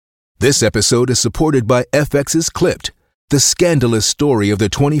This episode is supported by FX's Clipped, the scandalous story of the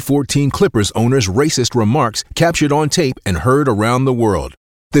 2014 Clippers owner's racist remarks captured on tape and heard around the world.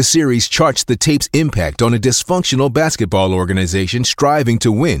 The series charts the tape's impact on a dysfunctional basketball organization striving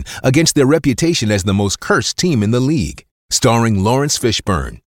to win against their reputation as the most cursed team in the league. Starring Lawrence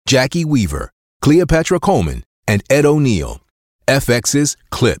Fishburne, Jackie Weaver, Cleopatra Coleman, and Ed O'Neill. FX's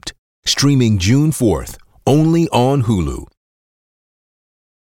Clipped, streaming June 4th, only on Hulu.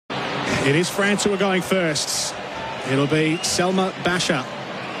 It is France who are going first. It'll be Selma Basha,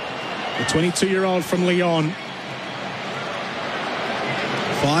 the 22-year-old from Lyon.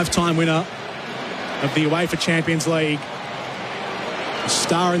 Five-time winner of the UEFA Champions League. A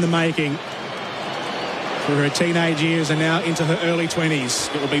star in the making through her teenage years and now into her early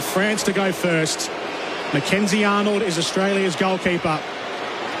 20s. It will be France to go first. Mackenzie Arnold is Australia's goalkeeper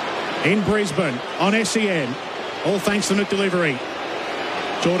in Brisbane on SEN. All thanks to Nook Delivery.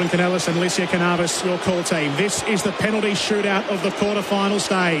 Jordan Canellis and Alicia Cannavas, your call team. This is the penalty shootout of the quarter-final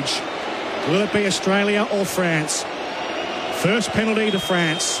stage. Will it be Australia or France? First penalty to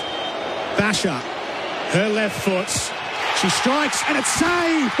France. Basha, her left foot. She strikes and it's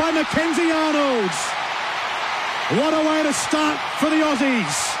saved by Mackenzie Arnold. What a way to start for the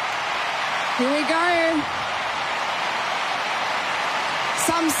Aussies. Here we go.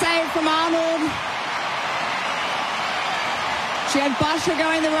 Some save from Arnold. She had Basha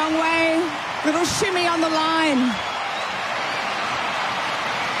going the wrong way. Little shimmy on the line.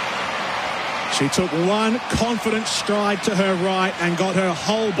 She took one confident stride to her right and got her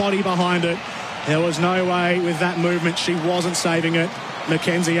whole body behind it. There was no way with that movement she wasn't saving it.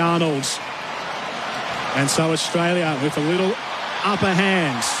 Mackenzie Arnold. And so Australia with a little upper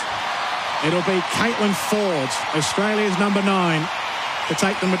hand. It'll be Caitlin Ford, Australia's number 9, to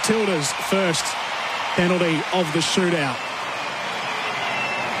take the Matildas' first penalty of the shootout.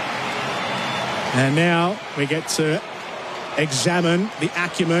 And now we get to examine the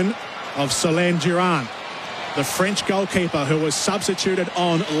acumen of Céline Durand, the French goalkeeper who was substituted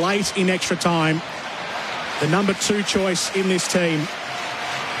on late in extra time, the number 2 choice in this team.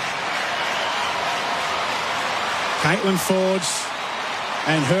 Caitlin Ford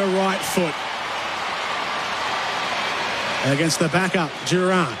and her right foot against the backup,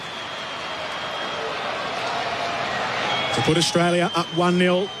 Durand. To put Australia up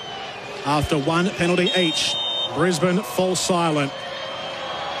 1-0 after one penalty each. Brisbane falls silent.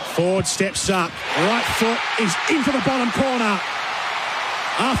 Ford steps up. Right foot is into the bottom corner.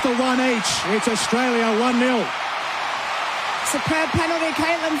 After one each, it's Australia 1-0. Superb penalty,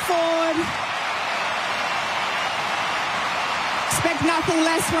 Caitlin Ford. Expect nothing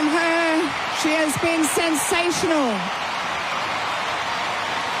less from her. She has been sensational.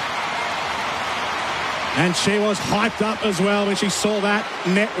 And she was hyped up as well when she saw that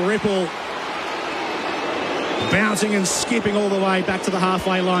net ripple. Bouncing and skipping all the way back to the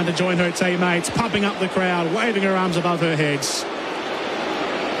halfway line to join her teammates, pumping up the crowd, waving her arms above her heads.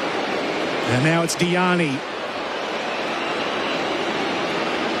 And now it's Diani.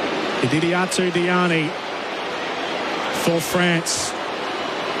 Ididiatu Diani for France.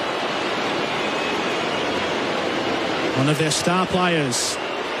 One of their star players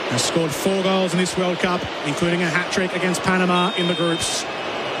has scored 4 goals in this World Cup, including a hat-trick against Panama in the groups.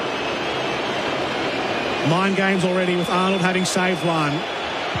 Mind games already with Arnold having saved one.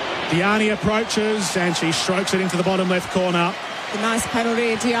 Diani approaches and she strokes it into the bottom left corner. A nice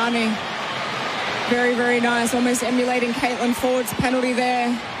penalty, Diani. Very, very nice. Almost emulating Caitlin Ford's penalty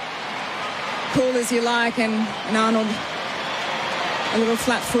there. Cool as you like, and Arnold a little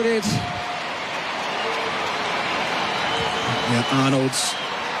flat-footed. Yeah, Arnold's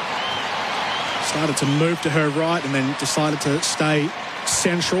started to move to her right and then decided to stay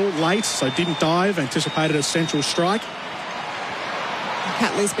central late, so didn't dive, anticipated a central strike.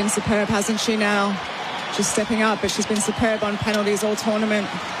 Catley's been superb, hasn't she now? She's stepping up, but she's been superb on penalties all tournament.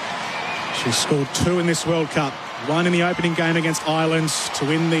 She's scored 2 in this World Cup. 1 in the opening game against Ireland to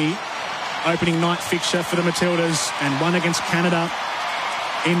win the opening night fixture for the Matildas, and 1 against Canada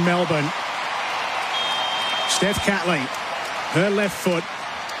in Melbourne. Steph Catley, her left foot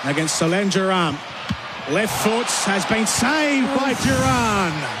against Céline Durand. Left foot has been saved by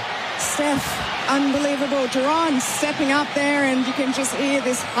Durand. Steph, unbelievable. Durand stepping up there, and you can just hear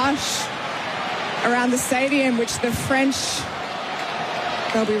this hush around the stadium, which the French,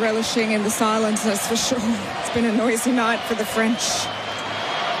 they'll be relishing in the silence, that's for sure. It's been a noisy night for the French.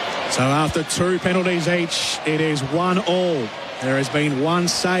 So after 2 penalties each, it is 1-1. There has been 1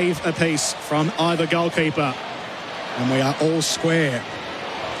 save apiece from either goalkeeper. And we are all square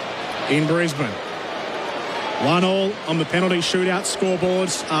in Brisbane. 1-1 on the penalty shootout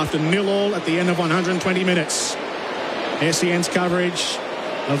scoreboards after 0-0 at the end of 120 minutes. SEN's coverage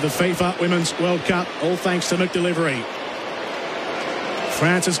of the FIFA Women's World Cup, all thanks to McDelivery.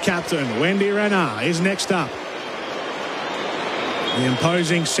 France's captain, Wendy Renard, is next up. The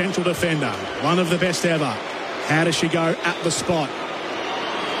imposing central defender, one of the best ever. How does she go at the spot?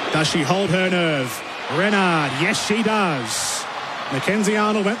 Does she hold her nerve? Renard, yes she does. Mackenzie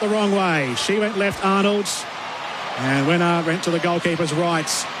Arnold went the wrong way. She went left, Arnold. And Renard went to the goalkeeper's right.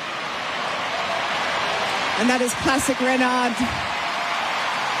 And that is classic Renard.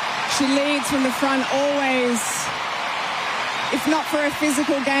 She leads from the front always. If not for a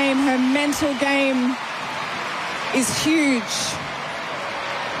physical game, her mental game is huge.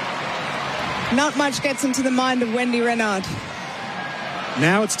 Not much gets into the mind of Wendy Renard.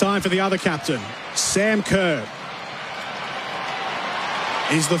 Now it's time for the other captain, Sam Kerr.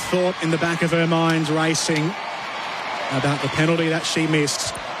 Is the thought in the back of her mind racing about the penalty that she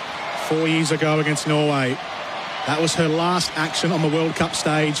missed 4 years ago against Norway? That was her last action on the World Cup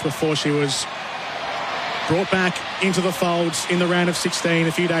stage before she was brought back into the folds in the round of 16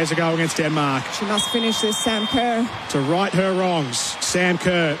 a few days ago against Denmark. She must finish this, Sam Kerr. To right her wrongs, Sam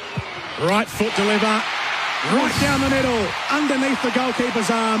Kerr. Right foot deliver. Right down the middle, underneath the goalkeeper's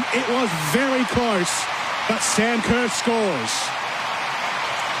arm. It was very close, but Sam Kerr scores.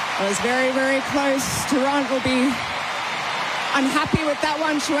 It was very, very close. Durant will be unhappy with that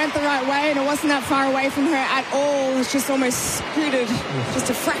one. She went the right way, and it wasn't that far away from her at all. It's just almost scooted,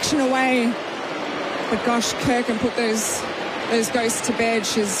 just a fraction away. But gosh, Kerr can put those ghosts to bed.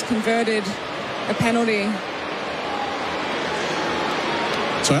 She's converted a penalty.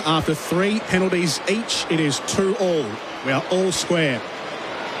 So after 3 penalties each, it is 2-2. We are all square.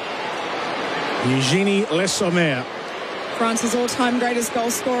 Eugénie Le Sommer. France's all-time greatest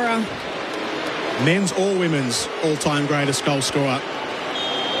goal scorer. Men's or women's all-time greatest goal scorer.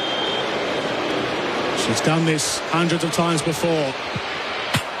 She's done this hundreds of times before.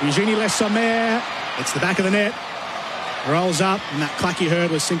 Eugénie Le Sommer. It's the back of the net. Rolls up, and that clack you heard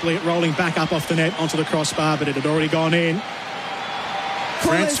was simply rolling back up off the net onto the crossbar, but it had already gone in.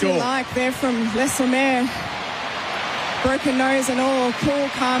 Cool as you like there from Le Sommer. Broken nose and all. Cool,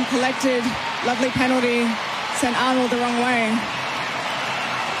 calm, collected. Lovely penalty. Sent Arnold the wrong way.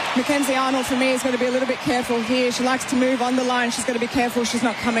 Mackenzie Arnold, for me, has got to be a little bit careful here. She likes to move on the line. She's got to be careful she's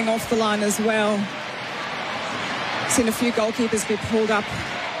not coming off the line as well. Seen a few goalkeepers be pulled up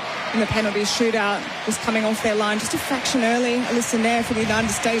in the penalty shootout, just coming off their line just a fraction early. Alyssa Nair for the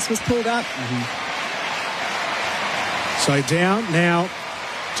United States was pulled up. So down now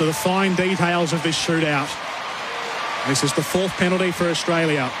to the fine details of this shootout. This is the 4th penalty for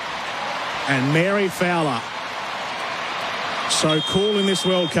Australia. And Mary Fowler, so cool in this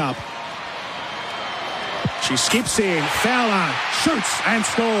World Cup. She skips in, Fowler shoots and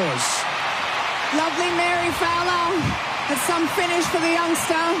scores. Lovely Mary Fowler. That's some finish for the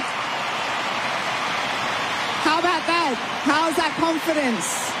youngster. How about that? How's that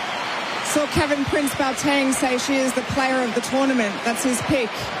confidence? Saw Kevin Prince Boateng say she is the player of the tournament. That's his pick.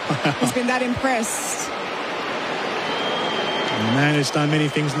 He's been that impressed. The man who's done many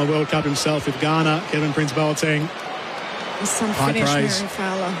things in the World Cup himself with Ghana, Kevin Prince Boateng. With some high finish, praise. Mary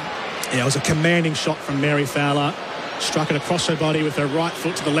Fowler. Yeah, it was a commanding shot from Mary Fowler. Struck it across her body with her right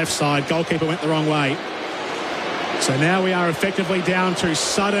foot to the left side. Goalkeeper went the wrong way. So now we are effectively down to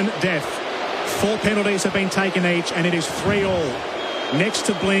sudden death. 4 penalties have been taken each, and it is 3-3. Next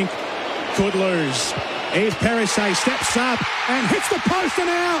to blink, could lose. Eve Perisset steps up and hits the post and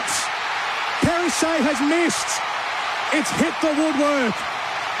out. Perisset has missed. It's hit the woodwork.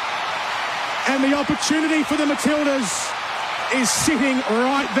 And the opportunity for the Matildas is sitting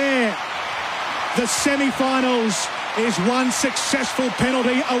right there. The semi-finals is one successful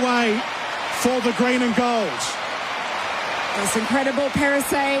penalty away for the green and gold. That's incredible.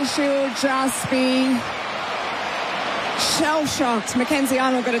 Perisset, she'll just be shell-shocked. Mackenzie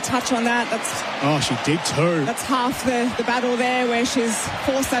Arnold got a touch on that. She did too. That's half the battle there, where she's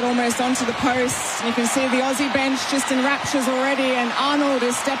forced that almost onto the post. You can see the Aussie bench just in raptures already, and Arnold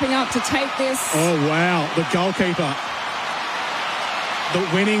is stepping up to take this. Oh, wow. The goalkeeper. The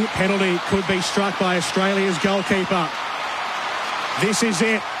winning penalty could be struck by Australia's goalkeeper. This is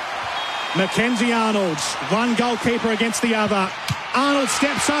it. Mackenzie Arnold, one goalkeeper against the other. Arnold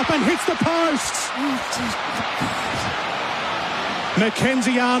steps up and hits the post.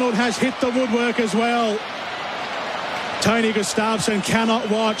 Mackenzie Arnold has hit the woodwork as well. Tony Gustafsson cannot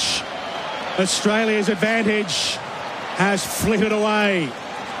watch. Australia's advantage has flitted away.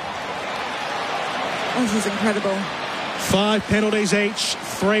 This is incredible. 5 penalties each,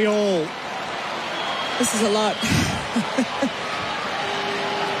 3-3. This is a lot.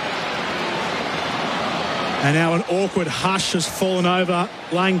 And now an awkward hush has fallen over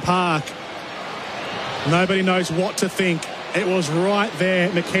Lang Park. Nobody knows what to think. It was right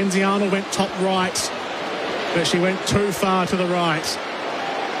there. Mackenzie Arnold went top right, but she went too far to the right.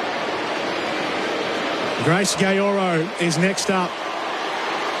 Grace Gayoro is next up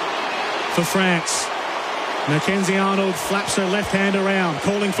for France. Mackenzie Arnold flaps her left hand around,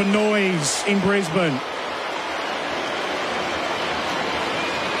 calling for noise in Brisbane.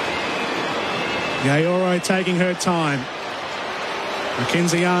 Gayoro taking her time.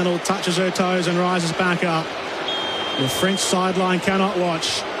 Mackenzie Arnold touches her toes and rises back up. The French sideline cannot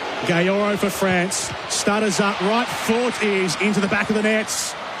watch. Gayoro for France. Stutters up. Right foot is into the back of the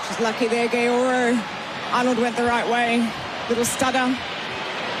nets. She's lucky there, Gayoro. Arnold went the right way. Little stutter.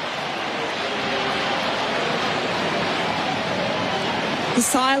 The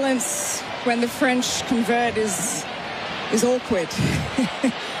silence when the French convert is awkward,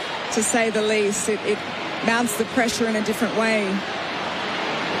 to say the least. It mounts the pressure in a different way.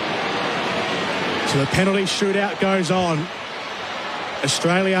 So the penalty shootout goes on.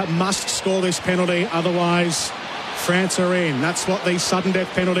 Australia must score this penalty, otherwise France are in. That's what these sudden death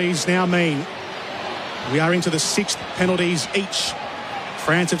penalties now mean. We are into the 6th penalties each.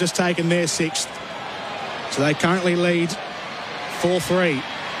 France have just taken their 6th. So they currently lead 4-3.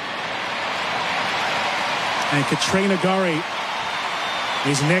 And Katrina Gorry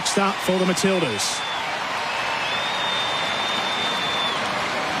is next up for the Matildas.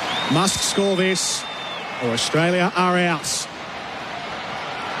 Must score this or Australia are out.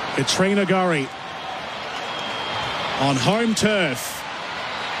 Katrina Gorry on home turf.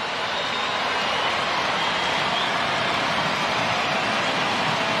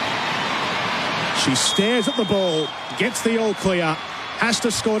 She stares at the ball, gets the all clear, has to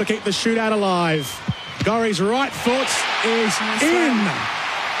score to keep the shootout alive. Gorry's right foot is in,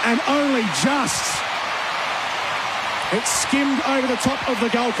 and only just. It skimmed over the top of the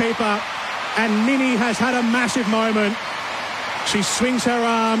goalkeeper, and Minnie has had a massive moment. She swings her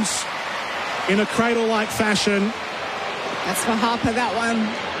arms in a cradle-like fashion. That's for Harper, that one.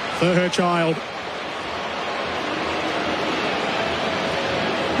 For her child.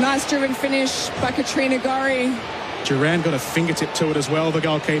 Nice driven finish by Katrina Gorry. Duran got a fingertip to it as well, the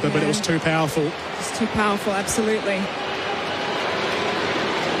goalkeeper, but it was too powerful. It's too powerful, absolutely.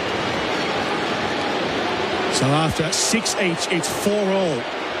 So after 6 each, it's 4-all.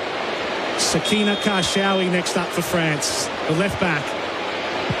 Sakina Karshawi next up for France. The left back.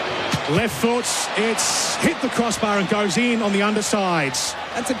 Left foot, it's hit the crossbar and goes in on the undersides.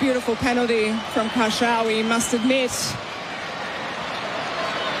 That's a beautiful penalty from Karshawi, you must admit.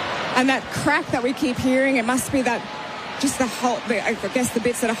 And that crack that we keep hearing, it must be that just I guess the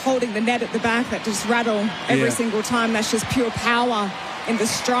bits that are holding the net at the back that just rattle every single time. That's just pure power in the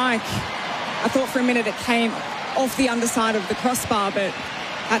strike. I thought for a minute it came off the underside of the crossbar, but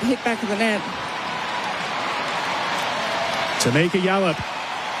that hit back of the net. Tamika Yallop.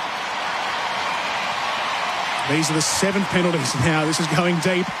 These are the 7th penalties now. This is going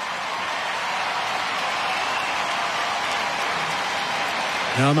deep.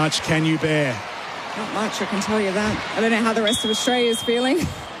 How much can you bear? Not much, I can tell you that. I don't know how the rest of Australia is feeling.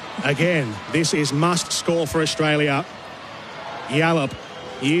 Again, this is must score for Australia. Yallop,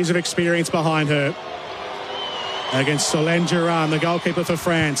 years of experience behind her. Against Solène Duran, the goalkeeper for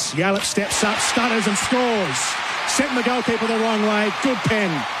France. Yallop steps up, stutters and scores. Setting the goalkeeper the wrong way. Good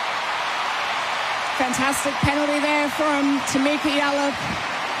pen. Fantastic penalty there from Tamika Yallop.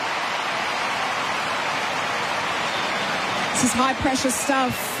 This is high pressure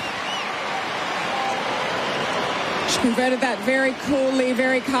stuff. She converted that very coolly,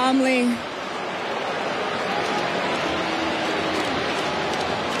 very calmly.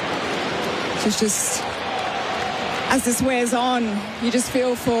 She's just, as this wears on, you just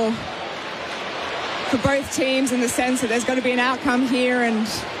feel for both teams in the sense that there's got to be an outcome here, and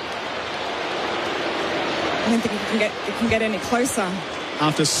I don't think it can get any closer.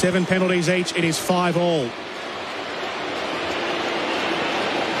 After 7 penalties each, it is 5-all.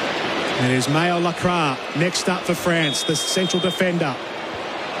 It is Mayo Lacroix next up for France, the central defender.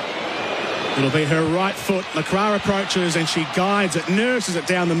 It'll be her right foot. Lacroix approaches and she guides it, nurses it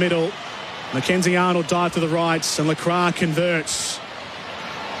down the middle. Mackenzie Arnold dive to the right and Lacroix converts.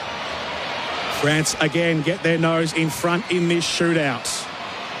 France again get their nose in front in this shootout.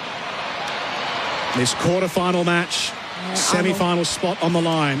 This quarter-final match, semi-final spot on the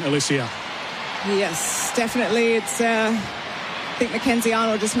line, Alicia. Yes, definitely. It's I think Mackenzie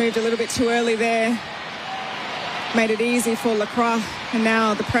Arnold just moved a little bit too early there. Made it easy for Lacroix, and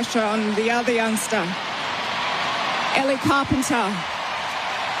now the pressure on the other youngster. Ellie Carpenter.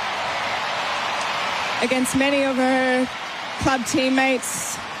 Against many of her club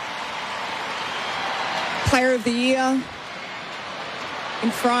teammates. Player of the Year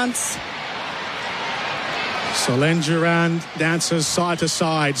in France. Solène Durand dances side to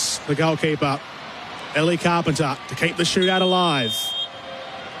side. The goalkeeper, Ellie Carpenter, to keep the shootout alive.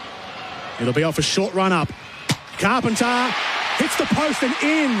 It'll be off a short run up. Carpenter hits the post and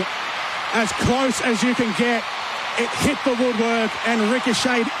in. As close as you can get. It hit the woodwork and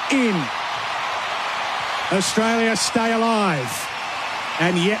ricocheted in. Australia stay alive.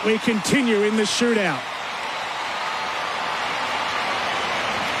 And yet we continue in the shootout.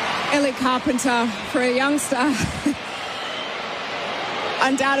 Ellie Carpenter, for a youngster,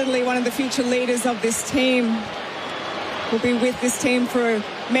 undoubtedly one of the future leaders of this team. Will be with this team for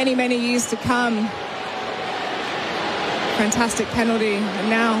many, many years to come. Fantastic penalty. And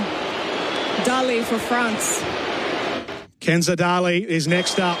now, Dali for France. Kenza Dali is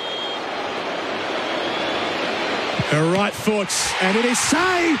next up. Her right foot, and it is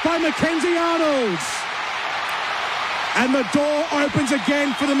saved by Mackenzie Arnold. And the door opens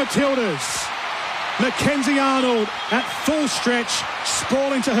again for the Matildas. Mackenzie Arnold at full stretch,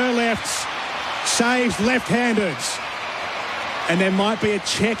 sprawling to her left, saves left-handed. And there might be a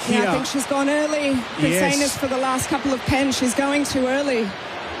check here. Yeah, I think she's gone early. Been saying this for the last couple of pens. She's going too early.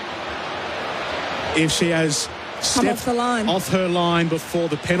 If she has stepped off her line before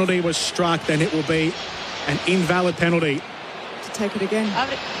the penalty was struck, then it will be an invalid penalty. To take it again.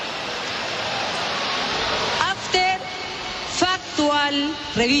 After factual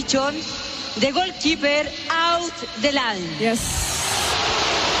revision, the goalkeeper out the line. Yes.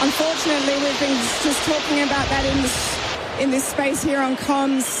 Unfortunately, we've been just talking about that in this space here on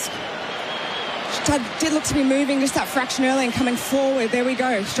comms. She did look to be moving just that fraction early and coming forward. There we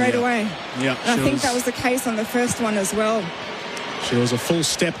go, straight away. Yeah. And I think that was the case on the first one as well. She was a full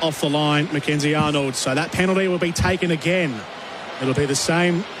step off the line, Mackenzie Arnold. So that penalty will be taken again. It'll be the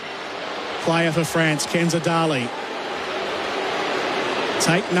same player for France, Kenza Dali.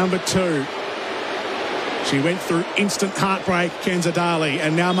 Take number 2. She went through instant heartbreak, Kenza Dali,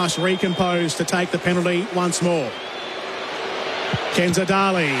 and now must recompose to take the penalty once more. Kenza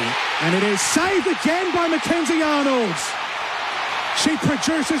Dali, and it is saved again by Mackenzie Arnold. She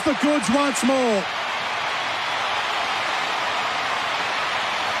produces the goods once more.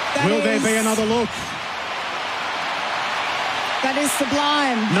 Will there be another look? That is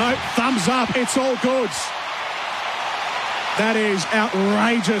sublime. No, thumbs up. It's all good. That is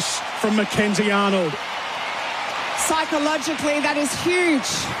outrageous from Mackenzie Arnold. Psychologically, that is huge.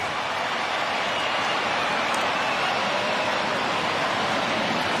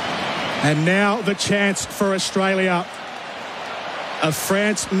 And now the chance for Australia. A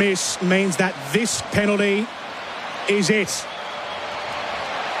France miss means that this penalty is it.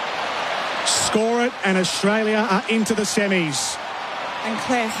 Score it and Australia are into the semis. And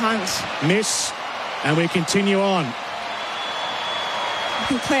Claire Hunt. Miss, and we continue on. I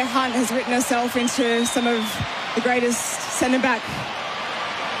think Claire Hunt has written herself into some of the greatest centre-back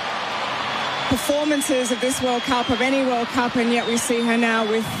performances of this World Cup, of any World Cup, and yet we see her now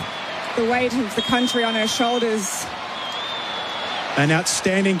with the weight of the country on her shoulders. An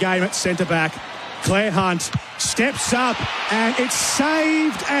outstanding game at centre-back. Claire Hunt steps up and it's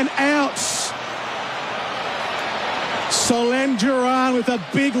saved and out. Solène Durand with a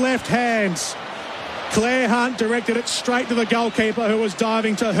big left hand. Claire Hunt directed it straight to the goalkeeper who was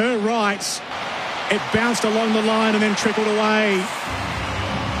diving to her right. It bounced along the line and then trickled away.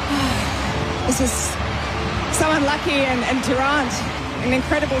 This is so unlucky, and Durand, an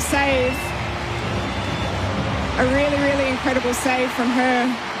incredible save. A really, really incredible save from her.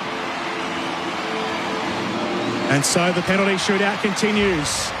 And so the penalty shootout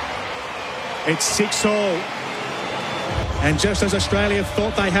continues. It's 6-all. And just as Australia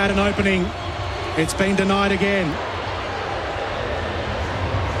thought they had an opening, it's been denied again.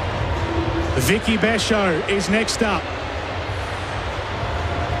 Vicky Béchot is next up.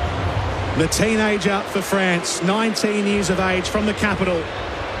 The teenager for France, 19 years of age, from the capital,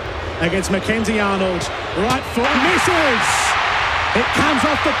 against Mackenzie Arnold. Right foot misses. It comes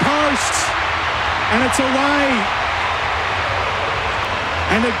off the post and it's away.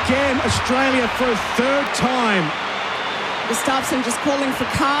 And again, Australia for a third time. Gustafsson just calling for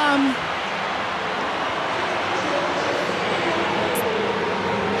calm.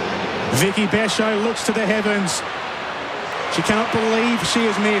 Vicky Béchot looks to the heavens. She cannot believe she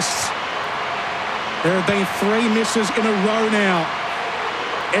has missed. There have been 3 misses in a row now.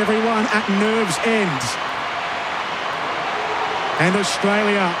 Everyone at nerve's end. And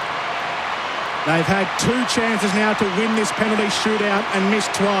Australia They've had 2 chances now to win this penalty shootout and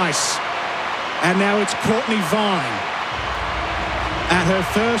missed twice. And now it's Courtney Vine at her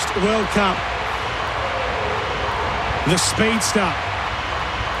first World Cup. The speedster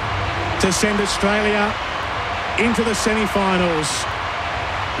to send Australia into the semi-finals.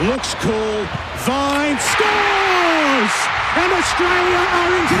 Looks cool. Vine scores! And Australia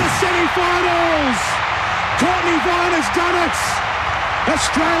are into the semi-finals! Courtney Vine has done it!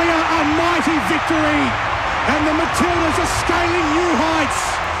 Australia a mighty victory, and the Matildas are scaling new heights.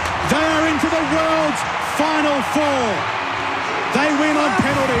 They are into the world's final 4. They win on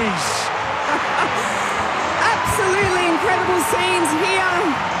penalties. Absolutely incredible scenes here.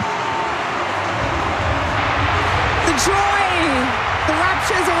 The joy, the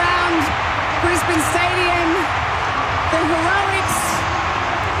raptures around Brisbane Stadium, the heroics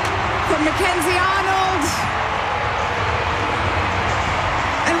from Mackenzie Arnold.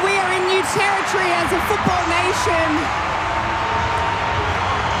 And we are in new territory as a football nation.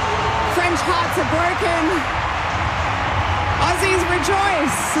 French hearts are broken. Aussies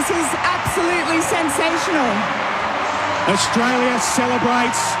rejoice. This is absolutely sensational. Australia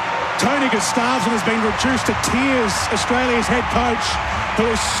celebrates. Tony Gustavsson has been reduced to tears, Australia's head coach, who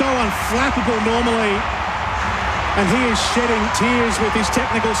is so unflappable normally. And he is shedding tears with his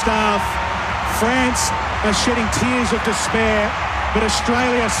technical staff. France are shedding tears of despair. But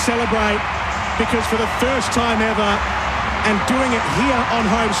Australia celebrate because for the first time ever, and doing it here on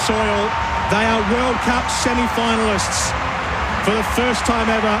home soil, they are World Cup semi-finalists. For the first time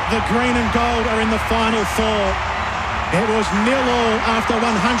ever, the green and gold are in the final 4. It was 0-0 after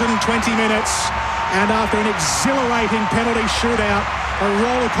 120 minutes, and after an exhilarating penalty shootout, a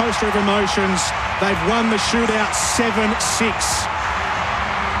roller coaster of emotions, they've won the shootout 7-6.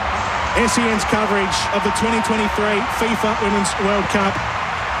 SEN's coverage of the 2023 FIFA Women's World Cup,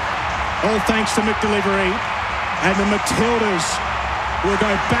 all thanks to McDelivery, and the Matildas will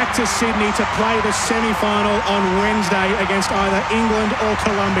go back to Sydney to play the semi-final on Wednesday against either England or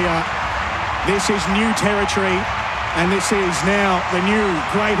Colombia. This is new territory, and this is now the new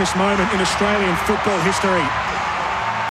greatest moment in Australian football history.